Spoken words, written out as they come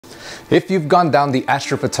If you've gone down the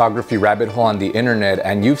astrophotography rabbit hole on the internet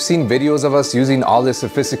and you've seen videos of us using all this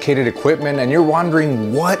sophisticated equipment and you're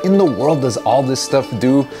wondering what in the world does all this stuff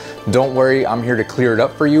do, don't worry, I'm here to clear it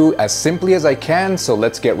up for you as simply as I can, so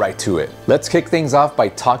let's get right to it. Let's kick things off by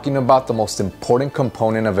talking about the most important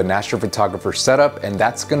component of an astrophotographer setup, and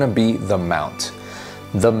that's gonna be the mount.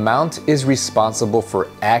 The mount is responsible for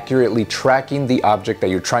accurately tracking the object that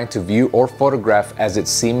you're trying to view or photograph as it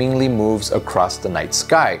seemingly moves across the night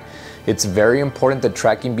sky. It's very important that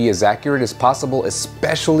tracking be as accurate as possible,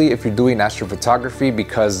 especially if you're doing astrophotography,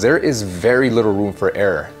 because there is very little room for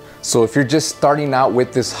error. So if you're just starting out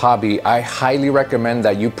with this hobby, I highly recommend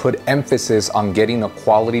that you put emphasis on getting a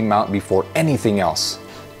quality mount before anything else.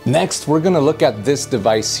 Next, we're gonna look at this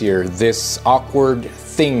device here, this awkward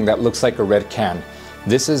thing that looks like a red can.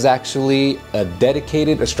 This is actually a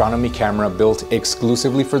dedicated astronomy camera built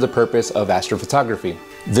exclusively for the purpose of astrophotography.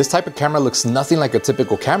 This type of camera looks nothing like a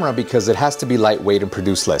typical camera because it has to be lightweight and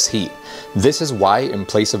produce less heat. This is why, in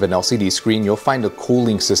place of an LCD screen, you'll find a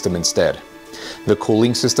cooling system instead. The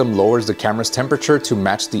cooling system lowers the camera's temperature to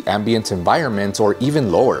match the ambient environment or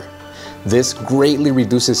even lower. This greatly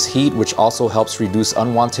reduces heat, which also helps reduce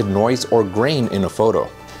unwanted noise or grain in a photo.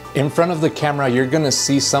 In front of the camera, you're gonna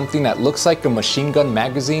see something that looks like a machine gun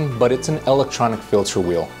magazine, but it's an electronic filter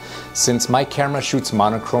wheel. Since my camera shoots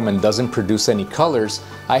monochrome and doesn't produce any colors,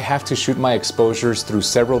 I have to shoot my exposures through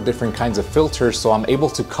several different kinds of filters, so I'm able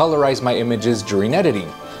to colorize my images during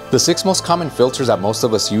editing. The 6 most common filters that most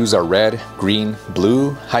of us use are red, green,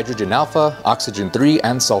 blue, hydrogen alpha, oxygen 3,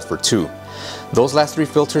 and sulfur 2. Those last 3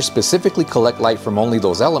 filters specifically collect light from only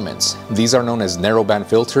those elements. These are known as narrowband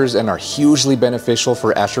filters and are hugely beneficial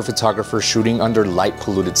for astrophotographers shooting under light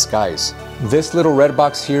polluted skies. This little red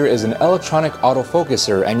box here is an electronic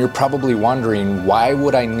autofocuser, and you're probably wondering, why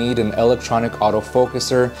would I need an electronic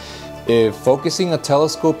autofocuser if focusing a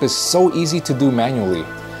telescope is so easy to do manually?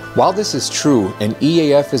 While this is true, an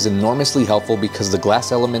EAF is enormously helpful because the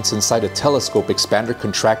glass elements inside a telescope expand or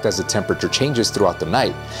contract as the temperature changes throughout the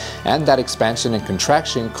night, and that expansion and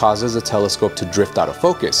contraction causes the telescope to drift out of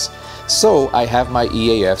focus. So I have my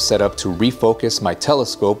EAF set up to refocus my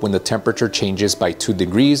telescope when the temperature changes by 2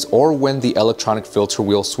 degrees or when the electronic filter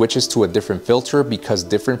wheel switches to a different filter, because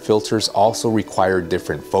different filters also require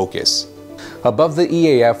different focus. Above the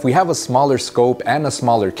EAF, we have a smaller scope and a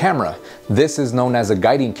smaller camera. This is known as a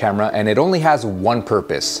guiding camera, and it only has one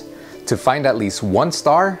purpose: to find at least one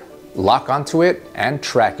star, lock onto it, and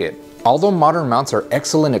track it. Although modern mounts are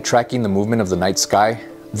excellent at tracking the movement of the night sky,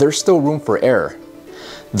 there's still room for error.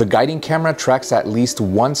 The guiding camera tracks at least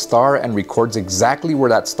one star and records exactly where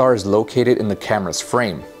that star is located in the camera's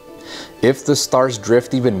frame. If the stars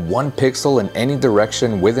drift even 1 pixel in any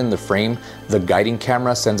direction within the frame, the guiding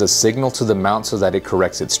camera sends a signal to the mount so that it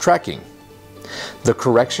corrects its tracking. The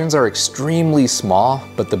corrections are extremely small,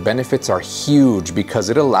 but the benefits are huge because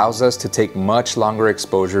it allows us to take much longer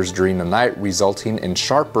exposures during the night, resulting in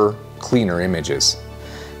sharper, cleaner images.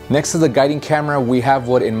 Next to the guiding camera, we have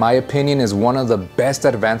what, in my opinion, is one of the best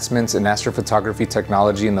advancements in astrophotography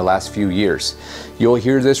technology in the last few years. You'll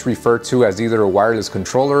hear this referred to as either a wireless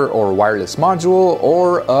controller or a wireless module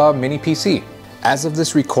or a mini PC. As of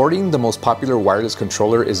this recording, the most popular wireless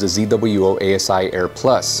controller is the ZWO ASI Air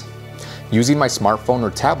Plus. Using my smartphone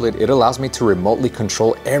or tablet, it allows me to remotely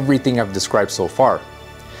control everything I've described so far.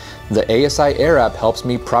 The ASI Air app helps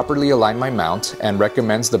me properly align my mount and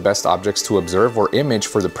recommends the best objects to observe or image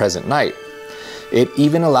for the present night. It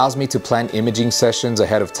even allows me to plan imaging sessions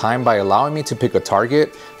ahead of time by allowing me to pick a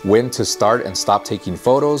target, when to start and stop taking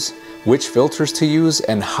photos, which filters to use,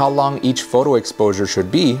 and how long each photo exposure should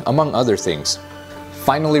be, among other things.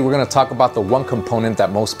 Finally, we're going to talk about the one component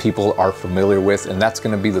that most people are familiar with, and that's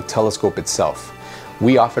going to be the telescope itself.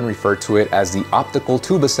 We often refer to it as the optical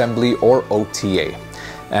tube assembly, or OTA.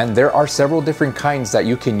 And there are several different kinds that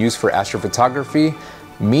you can use for astrophotography.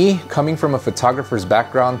 Me, coming from a photographer's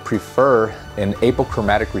background, prefer an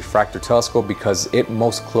apochromatic refractor telescope because it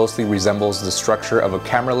most closely resembles the structure of a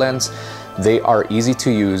camera lens. They are easy to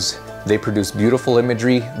use, they produce beautiful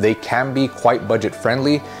imagery, they can be quite budget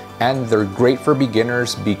friendly, and they're great for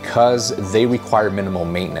beginners because they require minimal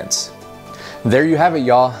maintenance. There you have it,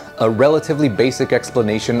 y'all. A relatively basic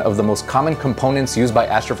explanation of the most common components used by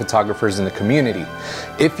astrophotographers in the community.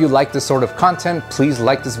 If you like this sort of content, please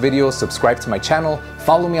like this video, subscribe to my channel,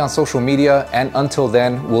 follow me on social media, and until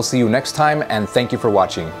then, we'll see you next time, and thank you for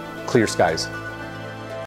watching. Clear skies.